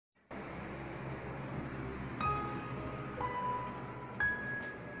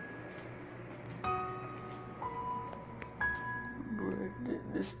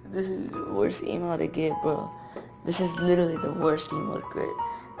This is the worst email to get, bro. This is literally the worst email to get.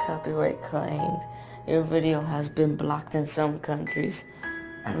 Copyright claimed. Your video has been blocked in some countries.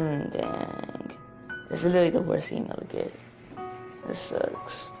 Dang. This is literally the worst email to get. This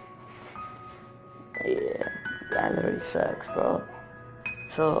sucks. Yeah, that literally sucks, bro.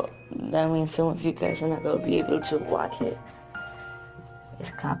 So that means some of you guys are not gonna be able to watch it. It's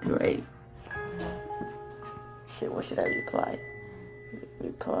copyright. Shit, what should I reply?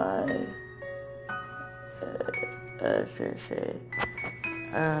 Reply. Should say,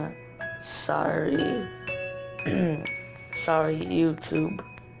 sorry. Sorry, YouTube.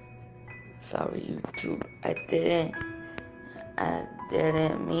 Sorry, YouTube. I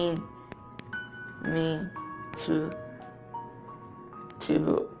didn't mean to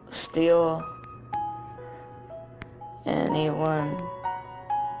steal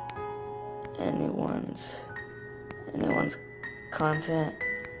anyone's content.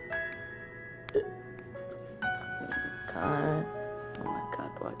 Oh my god,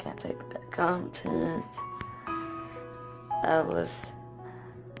 bro, I can't type that. Content. I was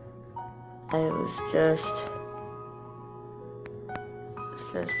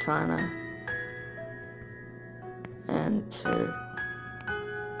just trying to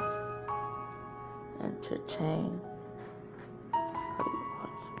entertain.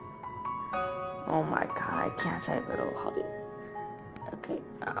 Oh my god, I can't type it all. Okay,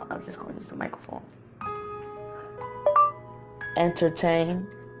 I'm just going to use the microphone. Entertain.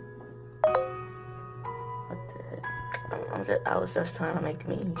 What the heck? I was just trying to make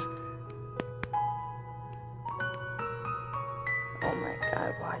memes. Oh my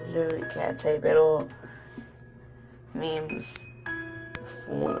god, bro, I literally can't type it all. Memes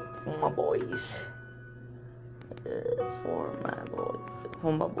for my boys.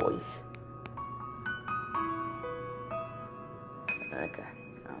 For my boys. Okay,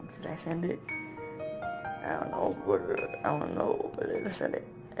 should I send it? I don't know, but let's send it.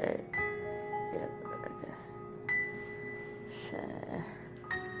 Yeah, okay.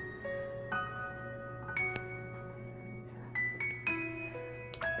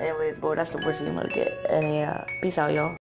 Anyways, bro, that's the worst email to get. And peace out, y'all.